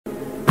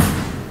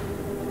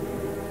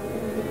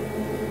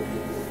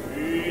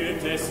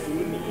findest du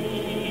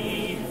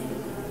nie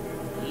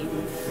im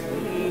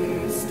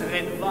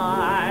finsteren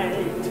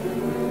Wald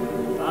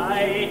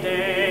bei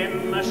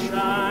Dämmerschein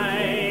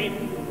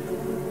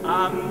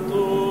am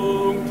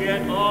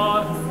dunklen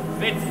Ort,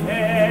 wenn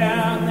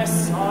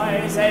Fernes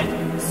säuselt,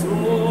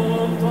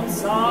 surrt und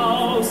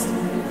saust,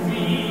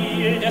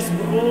 wildes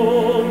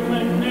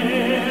Brummen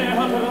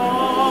näher braust.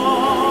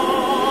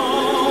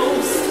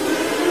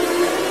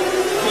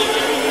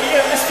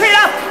 Hier ist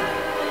Pferd!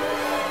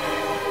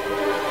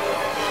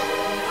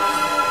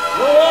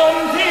 Um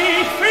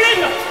dich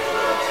flingert!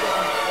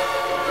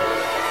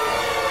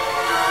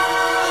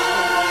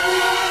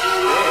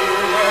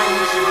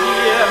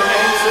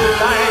 Schwirren zu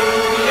dein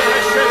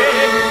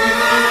Geschwind.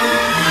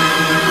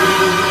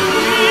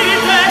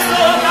 Gibt es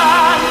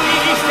sogar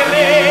nicht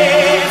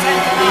lesen,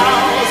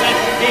 draußen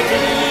die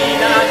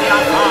Glieder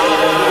der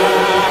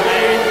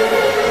Farben.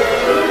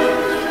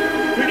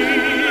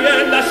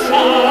 Glühender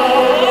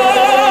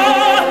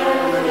Schauer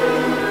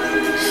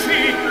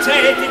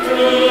schüttet die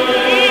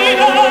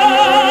Glieder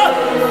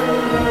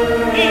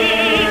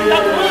in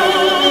der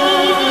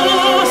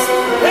Brust,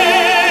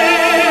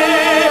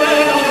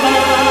 hell und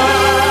warm.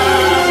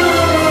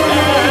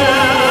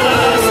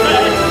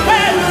 Östet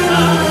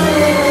Fenster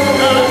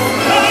das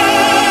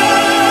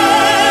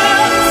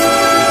Herz.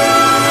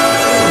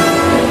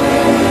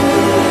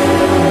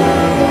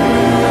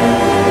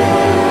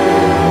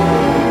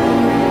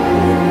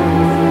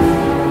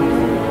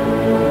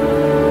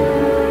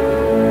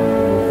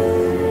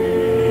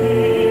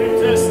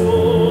 Gibt es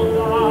nur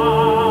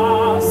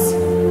das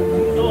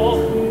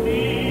noch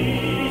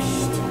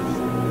nicht,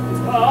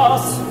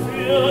 das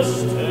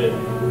Fürsten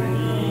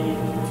blieb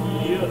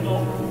dir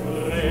noch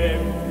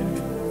fremd,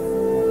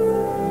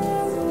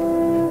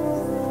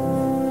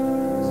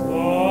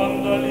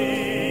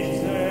 sonderlich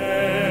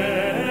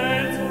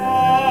seltsam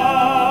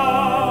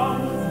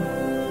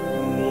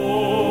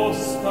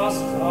muss das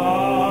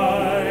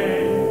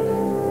sein.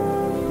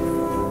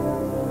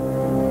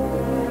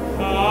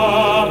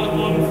 Hart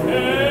und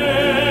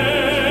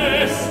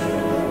fest,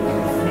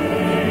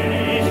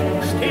 fühlig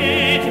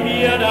steht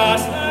mir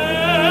das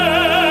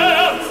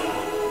Herz.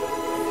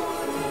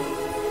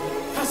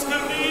 Das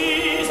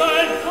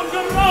Gerieseln und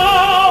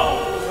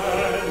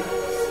Grausen,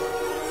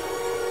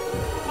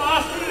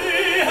 das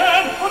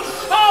Blühen und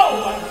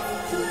Schauen,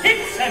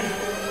 Hitzen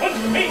und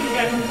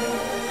Schwingen,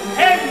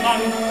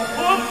 Hämmern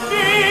und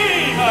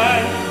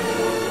Biegen.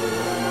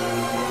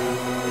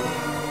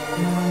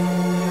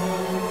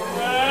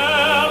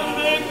 Gern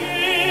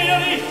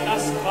begehr ich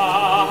das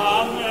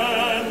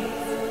Bangen,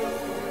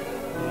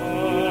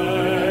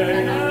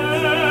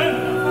 einen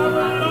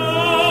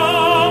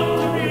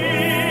verlangt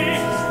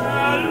mich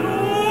der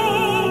Luft.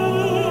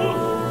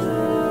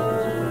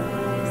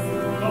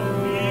 Doch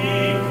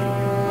wie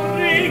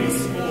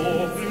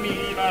ringsum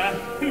Mime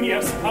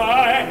mir's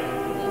bei,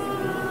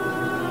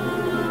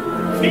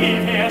 wie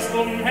wär's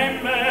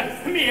Hemme,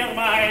 mir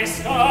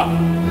Meister,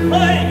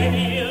 folge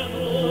mir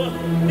nur,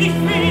 ich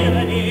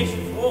wäre nicht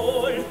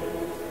wohl.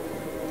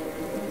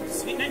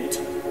 Zwingend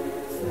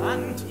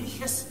fand ich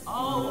es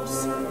aus.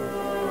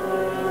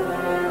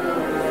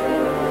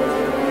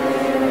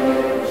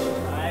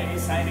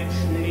 Streiß einen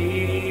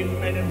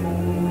schlimmen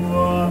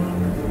Wurm,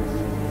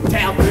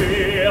 der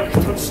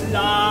birgt uns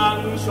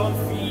lang schon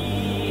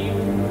viel.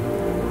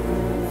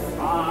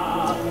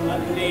 Vater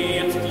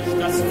lehrt dich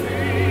das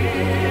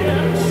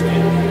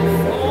Fürchten,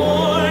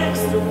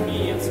 folgst du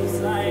mir zu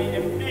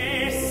seinem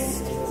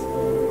Nest.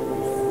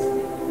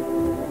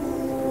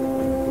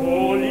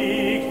 Wo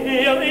liegt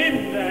er im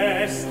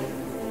Nest?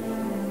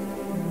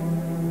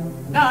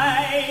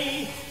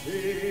 Neihöhle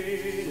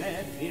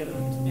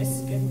wird es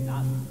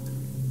genannt,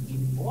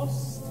 im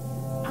Ost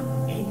am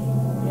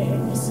Ende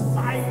des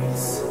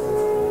Walds.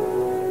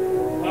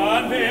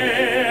 Dann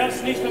wär's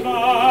nicht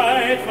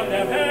weit von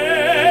der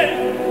Welt.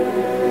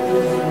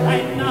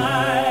 Ein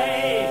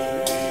Neihöhle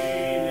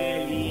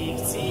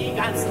liegt sie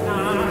ganz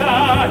nah.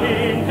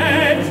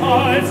 Dahinten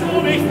sollst du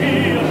mich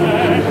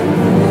führen.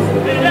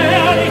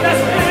 Lern ich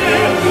das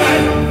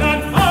Hören,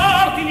 dann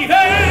fahrt in die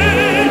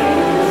Welt.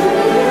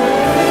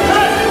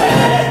 Dann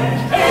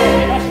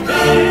steht das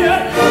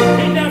Schwert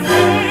in der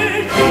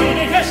Welt,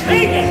 in der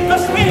Schlinge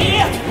das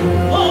Schwert.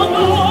 Und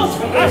los,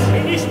 rasch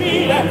in die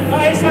Spiele,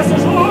 weiß, was du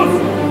tust.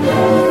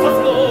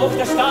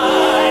 Verfluchter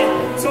Stein,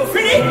 so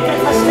fliegen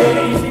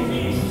versteh ich ihn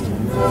nicht.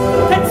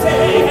 Den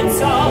zähen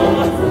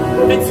Zauber,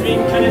 den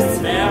Zwinken des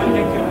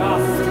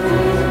Zwergenkraft.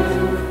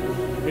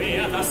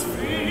 Wer das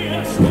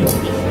fürchtet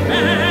nicht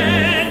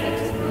kennt,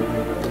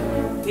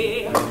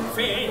 der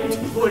fällt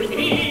wohl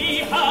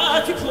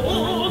eher die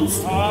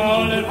Kunst.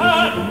 Alle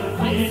Mann,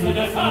 diese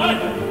der Fall.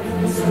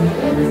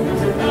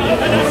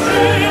 Aber das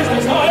Schönste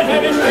sollte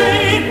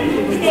bestehen,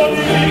 nur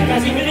lügt er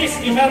sich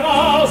listig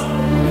heraus.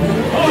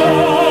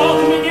 Oh,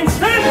 mit dem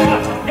Stücker,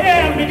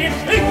 mit dem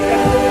Stücker.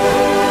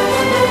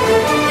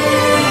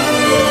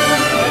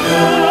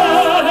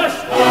 Der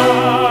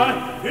Stahl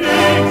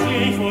lügt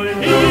sich wohl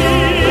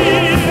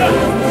nieder,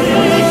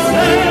 ich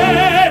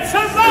selbst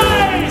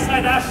weiß,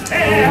 wer da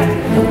stärkt.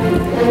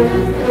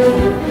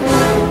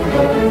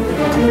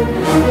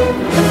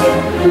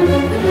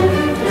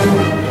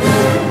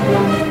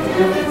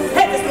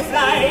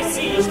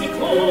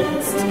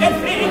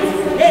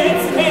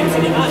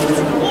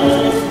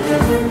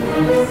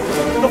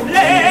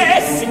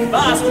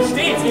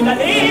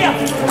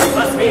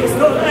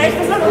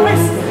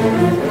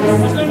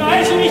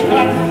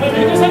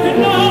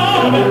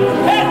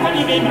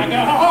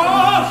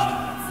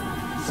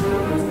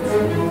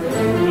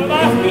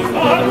 lass mich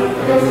fort.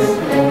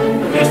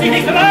 Wirst dich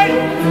nicht rein,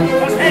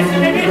 was hältst du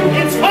mir mit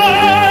ins Feuer?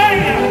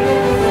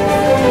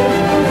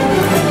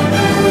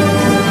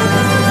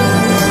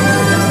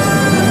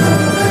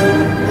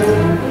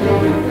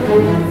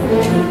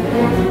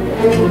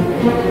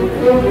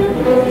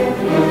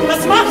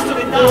 Was machst du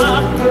denn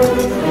da?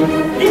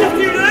 Geh auf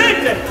die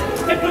Löte,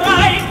 den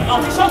Brei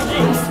brauch ich schon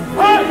links.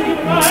 Oh, die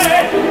Brei,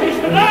 ich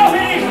brauch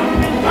ich,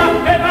 mit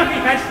Waffe mach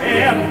ich ein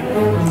Schwert.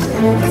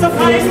 Du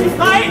zerfallst die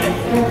Feinde,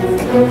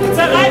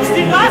 zerreibst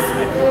die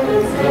Raspe,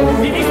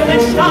 die dich für den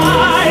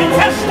Stein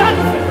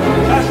zerstampfen.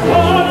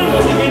 Verstohlen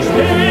muss ich in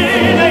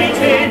Stille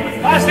Ideen,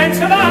 was denn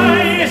zu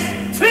weiß,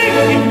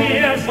 zwingt dich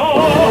mir so.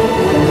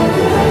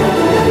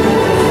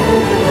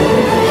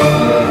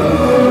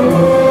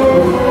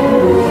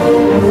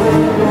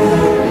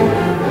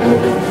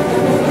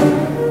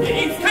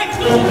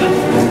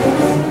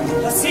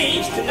 Das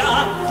seh ich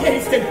klar, hier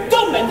hilft den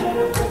Dummen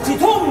die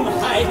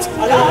Dummheit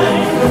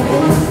allein.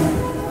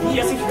 Wie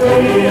er sich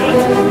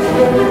rührt,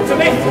 zum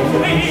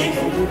mächtigen Weg,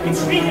 ins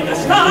Schmiede der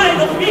Stein,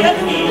 doch wird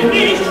ihn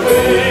nicht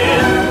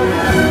rühren.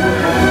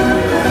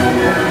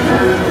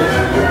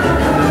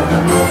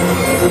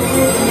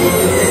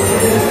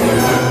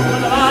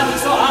 Und war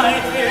nicht so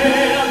alt,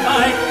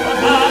 weit und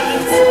hat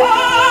nichts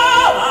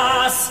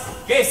was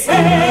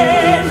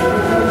gesehen.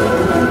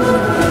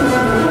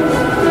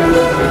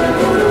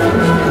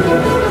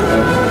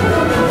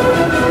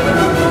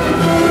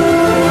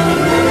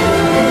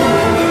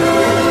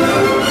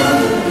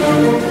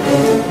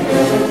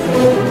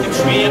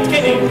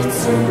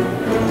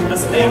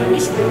 Das lern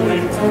ich wohl,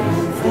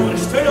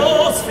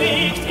 furchtlos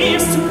fliegt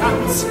erst zu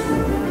ganz.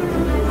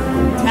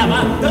 Der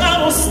Wanderer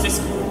wusst es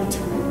gut,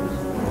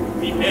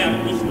 wie fern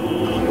ich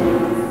nun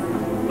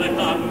mein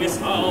langes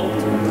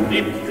Haupt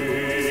dem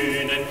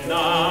kühnen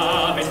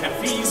Knaben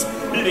verwies,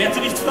 lehrte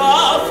nicht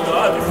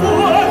dafür die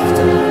Furcht.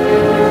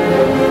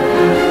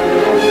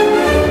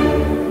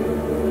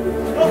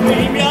 Doch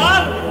sieh mir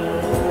an,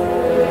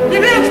 wie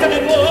wirkt er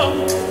denn nur,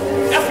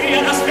 dafür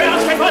das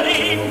Fürchte von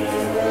ihm.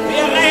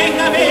 Wir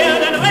Ränger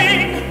werden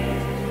Ring,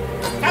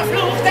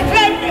 verfluchte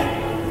Klemme,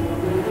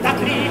 da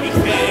blieb ich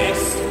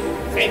fest,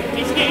 fänd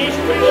ich nicht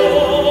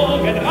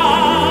belogen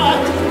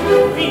Rat,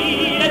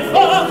 wie den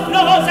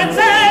furchtlosen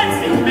Sinn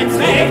mit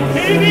Zweck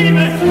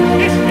Mime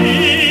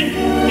gestehen,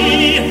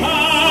 wie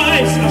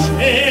heiß das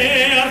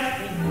Schwert,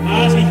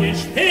 als ich in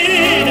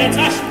Späne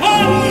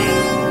zerspann.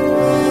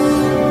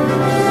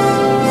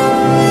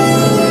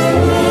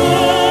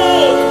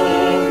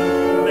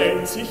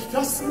 Nennt sich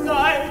das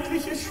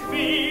neidliche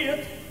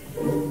Schwert,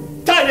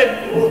 deine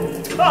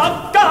Mutter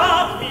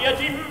gab mir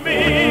die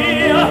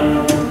Meer.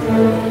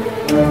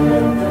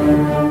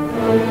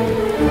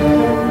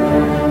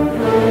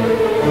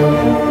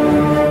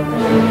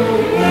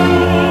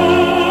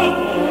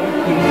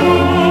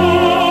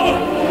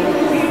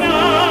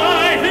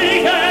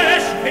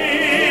 Neidliches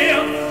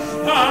Schwert,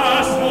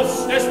 das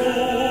musstest du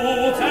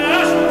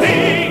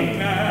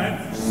zerspringen.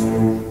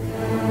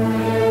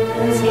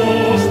 So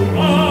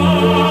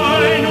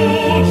streun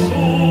und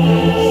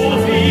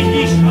schuf ich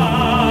die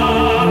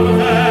Scham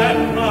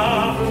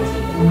gemacht,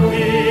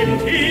 im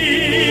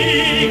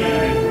Tief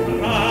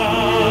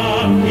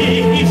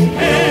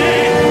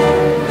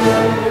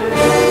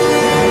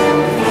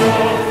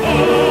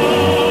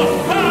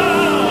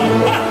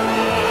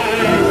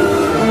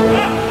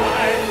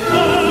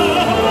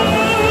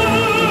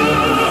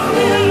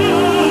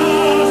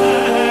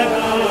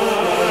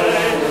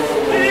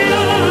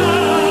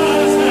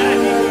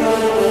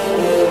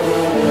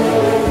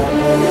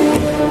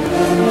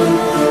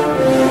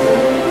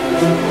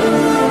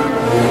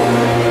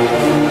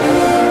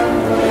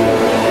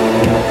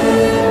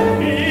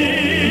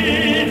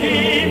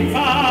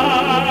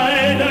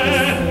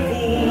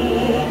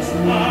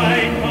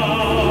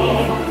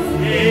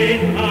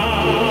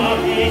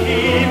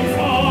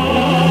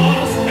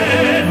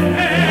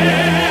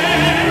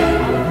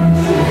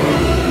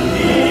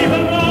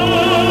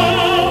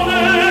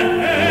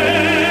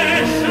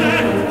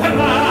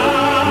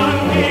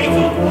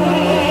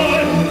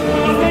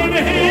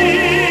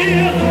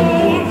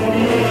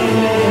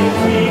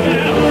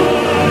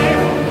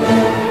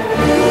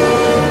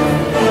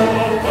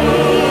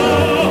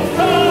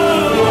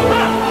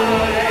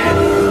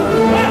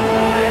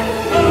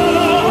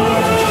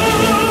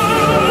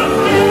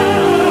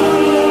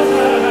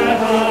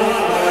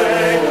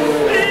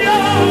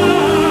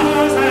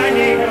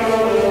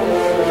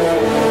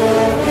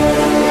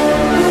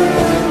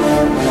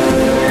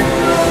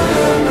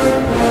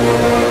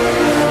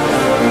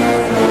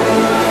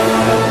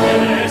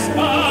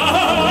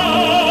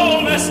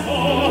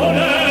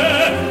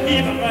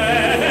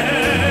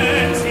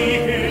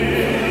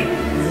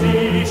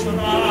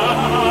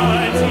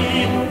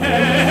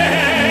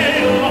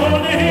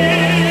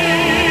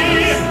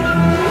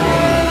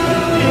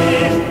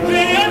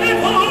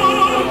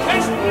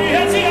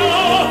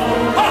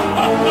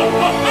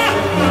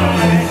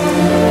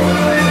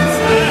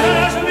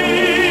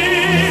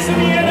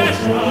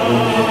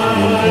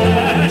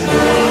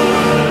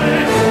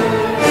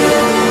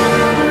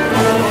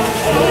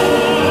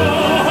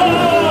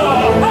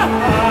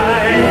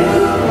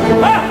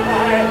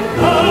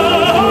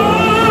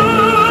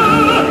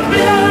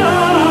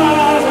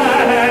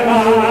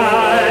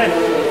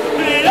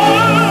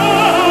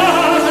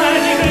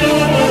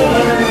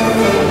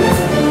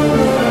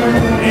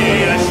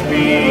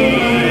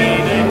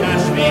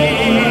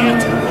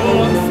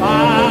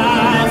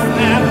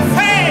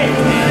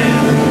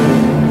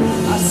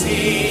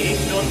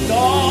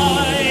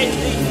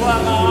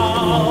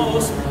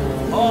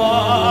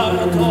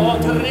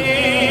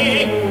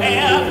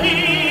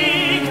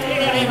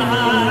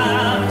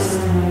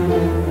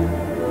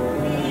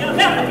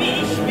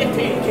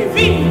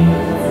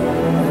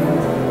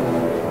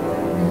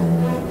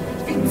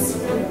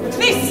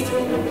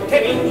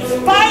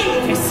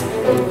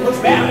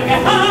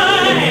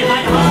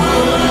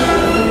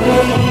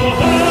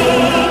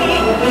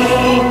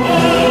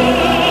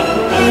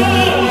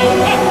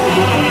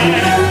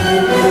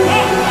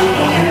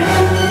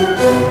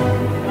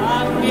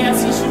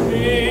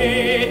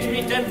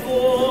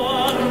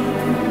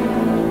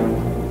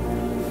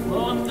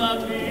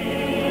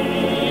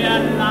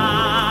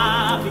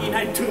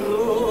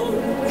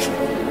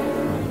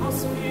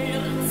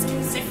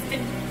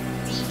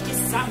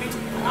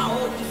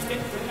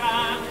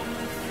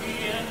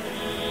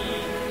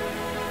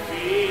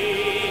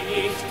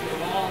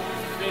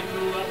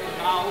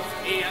braucht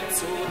er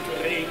zu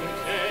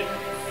trinken?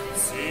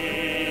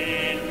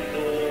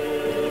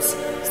 Sinnlos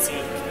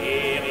sinkt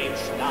er im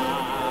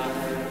Schlaf.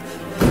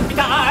 Mit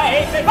der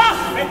eitlen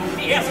Waffe,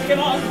 die er sich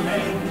gewonnen,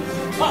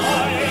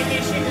 beug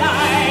ich ihn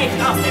leicht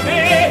aus dem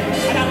Weg,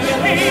 ein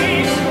anderer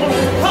Weg und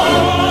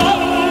komm.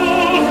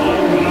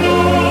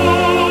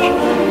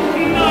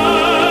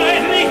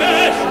 Nein, ich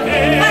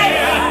verstehe,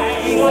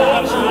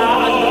 am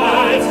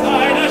Stolz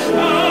deiner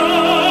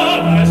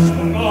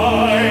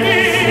Stammesfreude,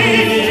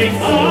 ich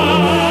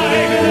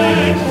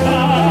eigenen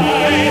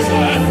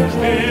Scheiße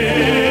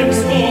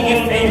stimmst du. Wie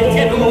gefällt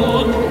dir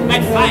nun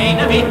mein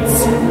feiner Witz,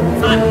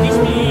 fand ich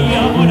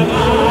mir wohl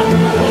rat.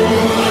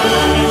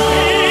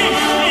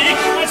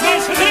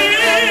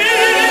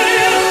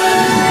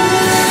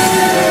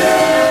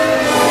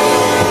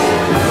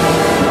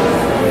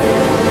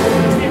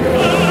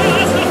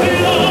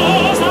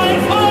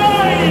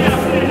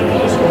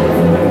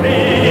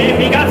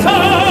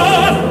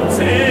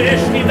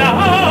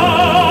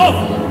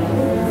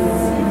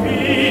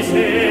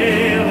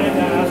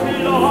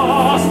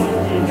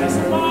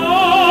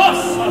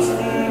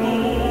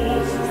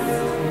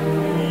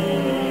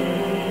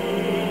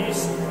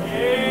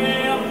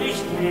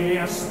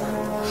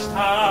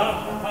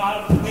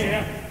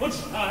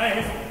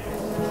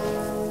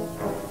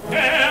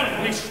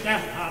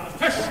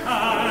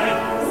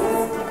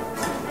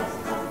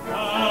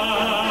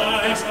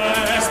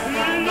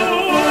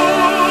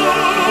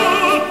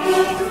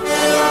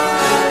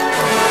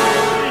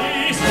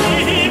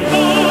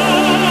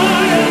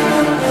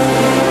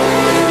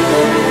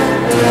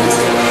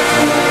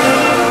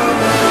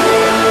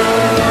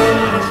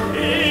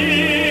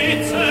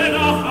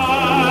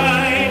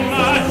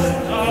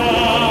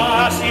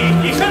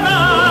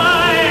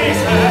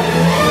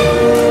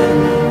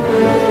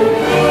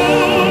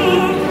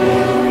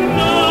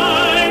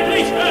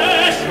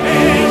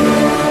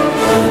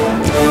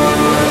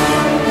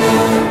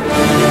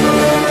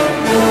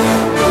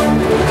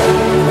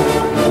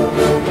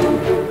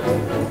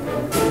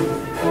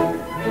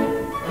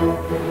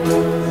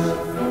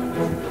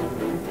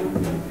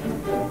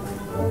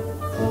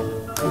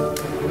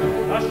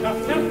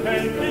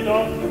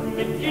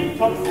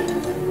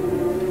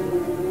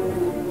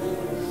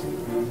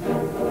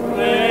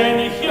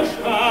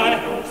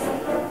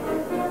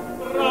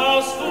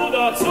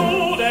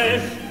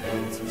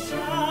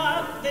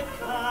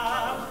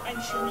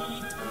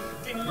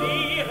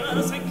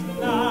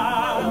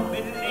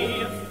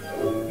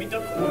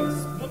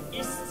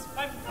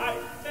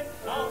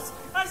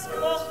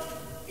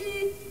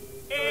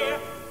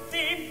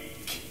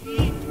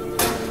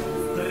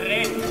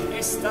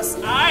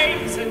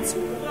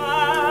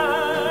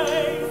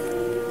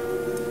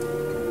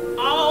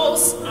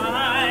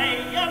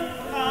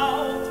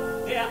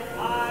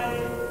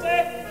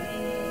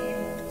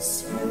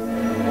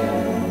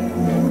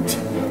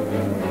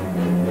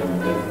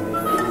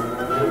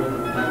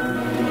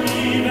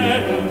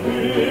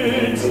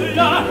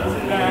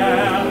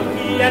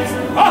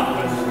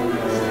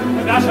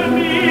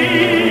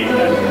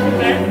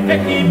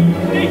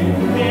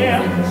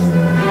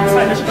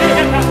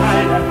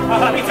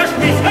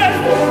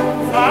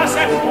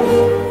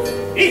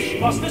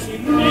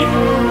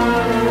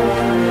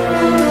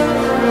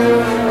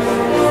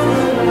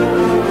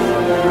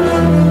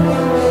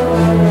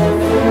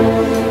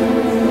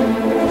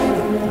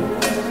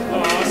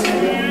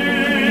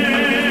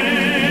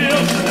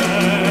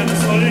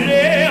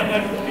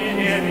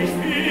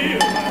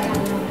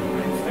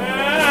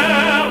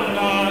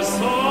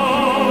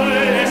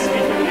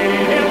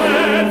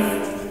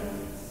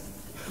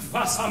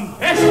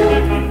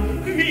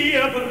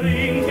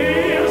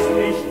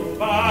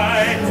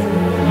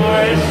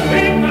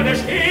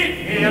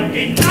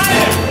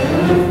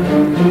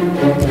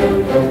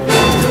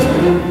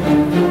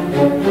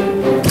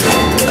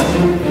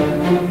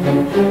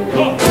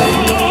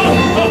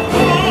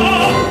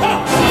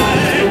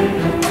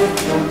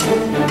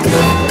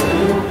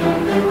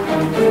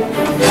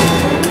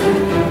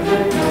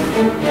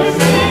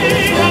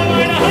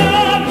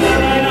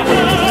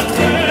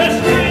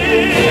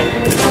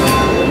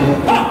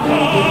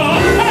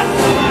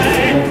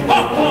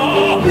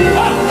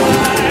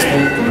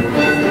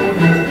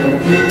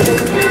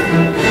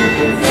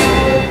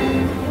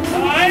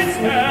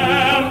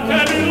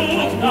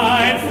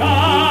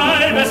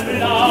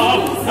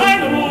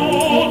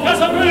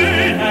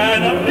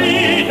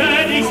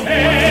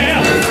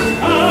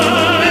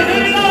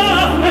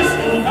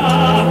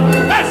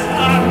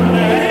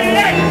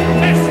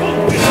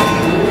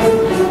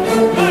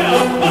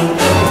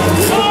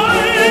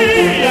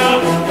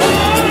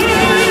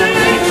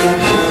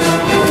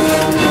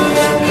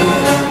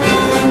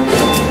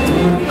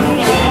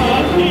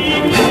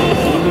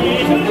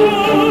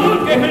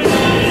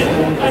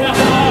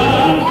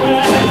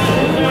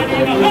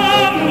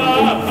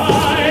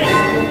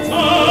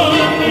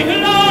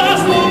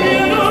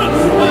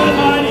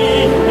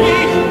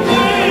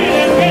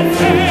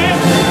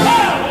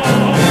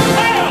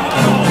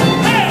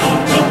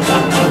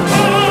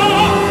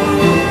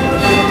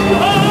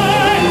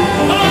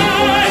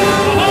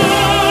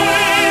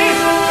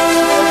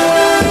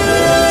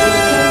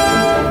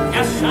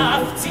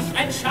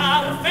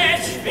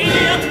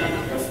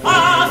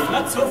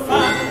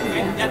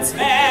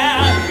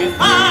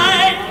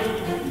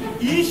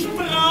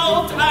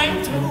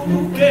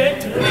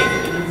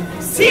 zugedrängt,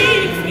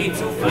 Siegfried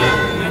zu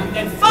fangen,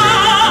 den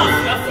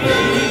Vater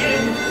fiel.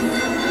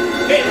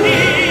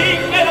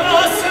 Gelingen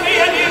muss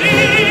mir die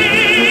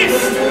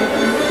List,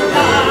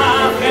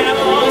 lachen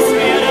muss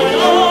mir der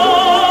Lohn.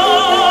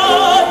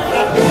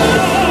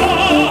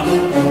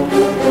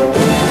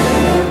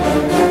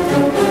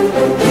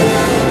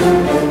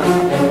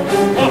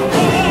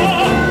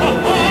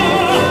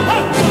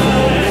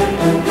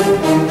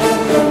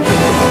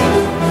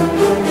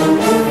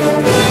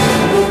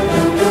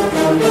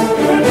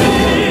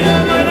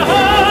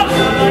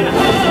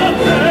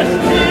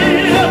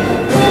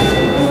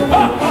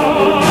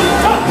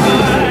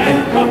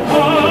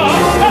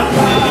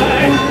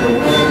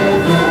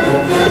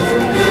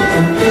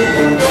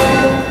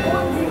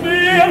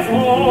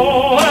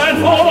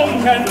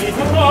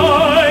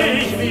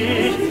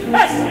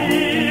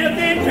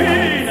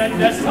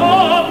 Des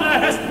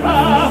Sommers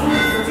brav,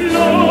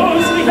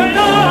 lustig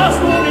las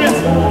du mir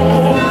zu,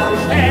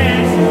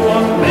 stehst du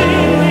und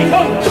brindig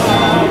und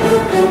brav.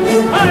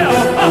 Heia,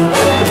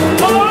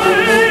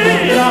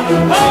 heia,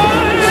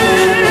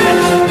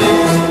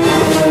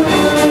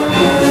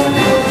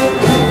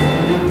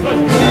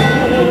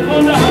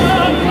 und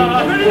Anna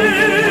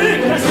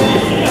glück es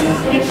mir,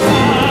 in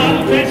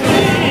starken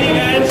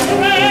Stiegen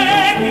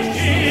schreck ich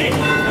dich,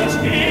 das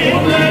geht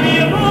mir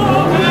die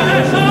Ruhe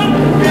schon,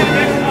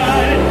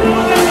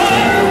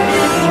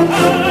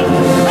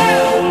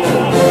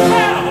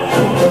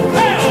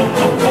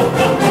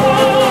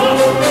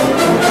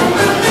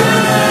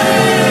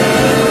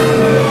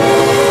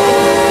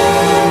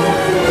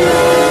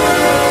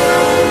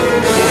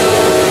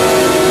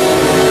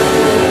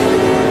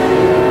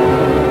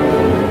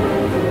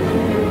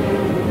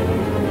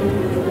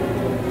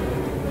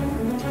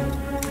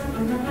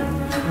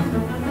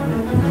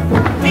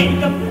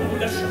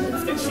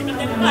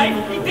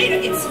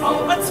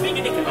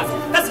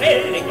 das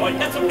helle Gold,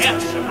 der zum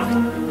Herrscher macht.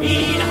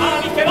 Ihn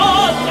hab ich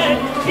gewonnen,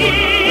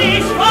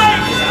 ich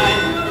wollte sein.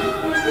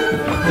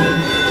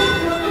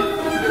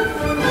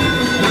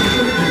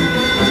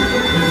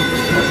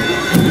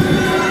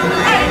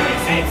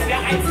 Eigentlich selbst, der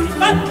einst nicht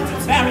fand, zum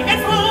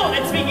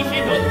Zwergenfrohen zwing ich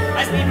ihn nun,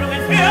 als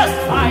Nibelungenfürst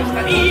fahr ich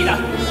da nieder.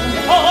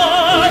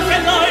 Und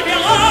wenn soll mir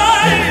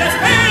alles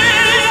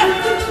mehr?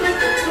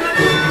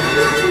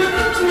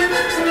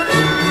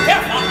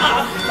 Der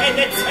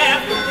verachtende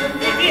Zwerg,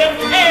 wie wird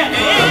er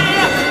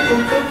näher?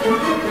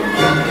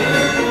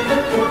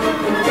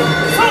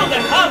 Vor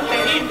der Kante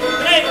hin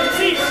drängt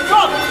sich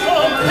Gott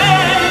und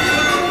Welt.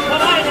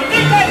 Von einem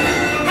Lieben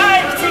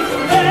neigt sich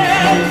die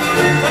Welt,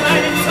 von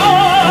einem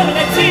Zorn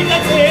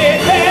zittert sie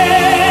her.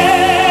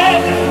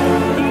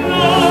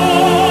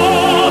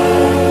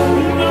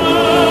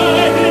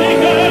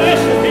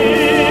 Neiniges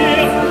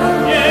Spiel,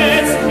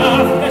 jetzt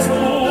kraftest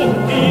du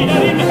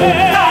wieder im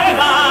Herr. Da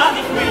war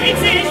nicht mit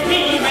sich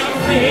Mime im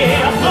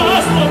Meer,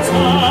 hast du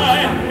zwei,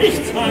 ich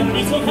zwang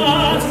mich so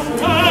hart,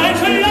 kein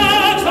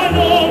Schlag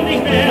verloren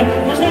nicht mehr,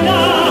 nur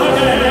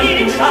Schlage.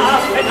 Die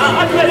Schafen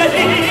atmen,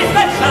 die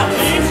Schafen,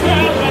 die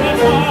Schafen, der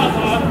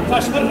Vater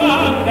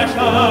versprach der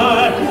Schar.